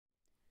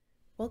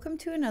Welcome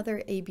to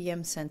another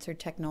ABM sensor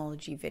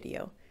technology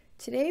video.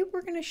 Today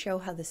we're going to show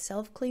how the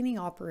self-cleaning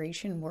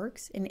operation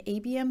works in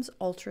ABM's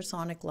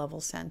ultrasonic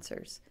level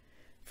sensors.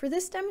 For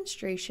this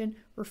demonstration,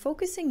 we're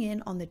focusing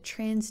in on the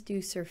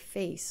transducer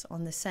face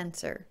on the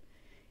sensor.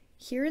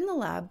 Here in the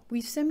lab,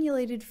 we've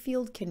simulated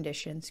field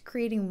conditions,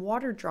 creating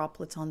water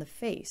droplets on the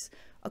face,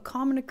 a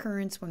common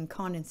occurrence when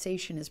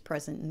condensation is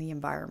present in the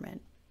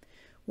environment.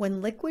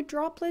 When liquid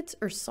droplets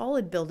or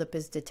solid buildup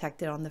is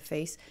detected on the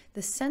face,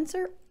 the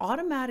sensor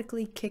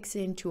automatically kicks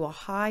into a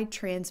high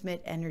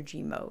transmit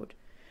energy mode.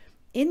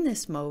 In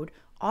this mode,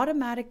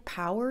 automatic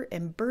power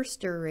and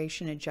burst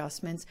duration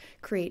adjustments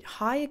create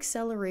high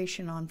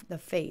acceleration on the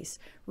face,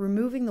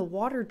 removing the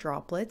water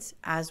droplets,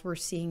 as we're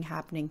seeing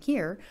happening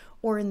here,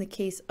 or in the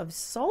case of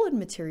solid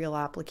material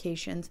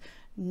applications,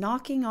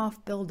 knocking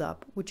off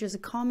buildup, which is a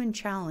common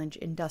challenge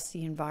in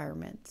dusty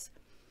environments.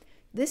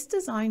 This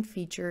design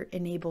feature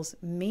enables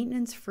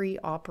maintenance-free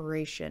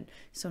operation,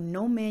 so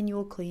no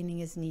manual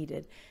cleaning is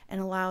needed,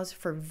 and allows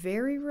for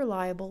very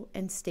reliable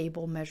and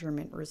stable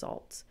measurement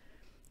results.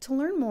 To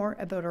learn more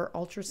about our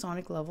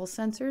ultrasonic level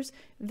sensors,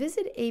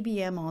 visit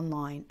ABM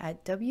online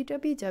at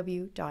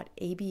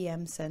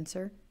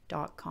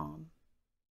www.abmsensor.com.